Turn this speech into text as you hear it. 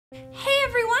Hey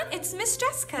everyone, it's Miss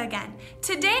Jessica again.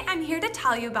 Today I'm here to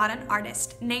tell you about an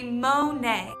artist named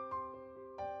Monet.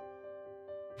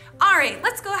 Alright,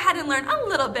 let's go ahead and learn a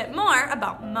little bit more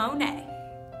about Monet.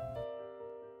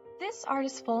 This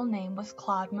artist's full name was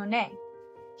Claude Monet.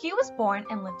 He was born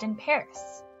and lived in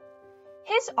Paris.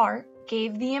 His art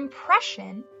gave the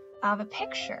impression of a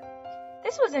picture.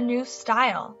 This was a new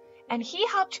style, and he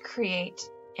helped create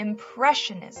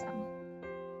Impressionism.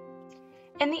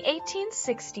 In the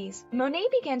 1860s, Monet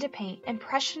began to paint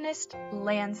Impressionist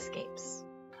landscapes.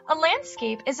 A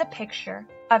landscape is a picture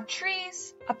of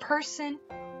trees, a person,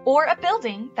 or a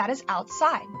building that is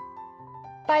outside.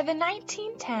 By the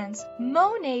 1910s,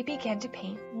 Monet began to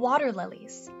paint water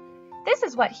lilies. This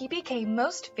is what he became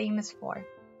most famous for.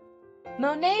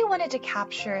 Monet wanted to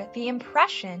capture the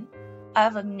impression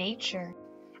of nature.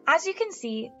 As you can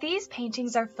see, these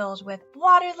paintings are filled with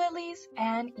water lilies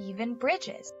and even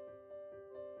bridges.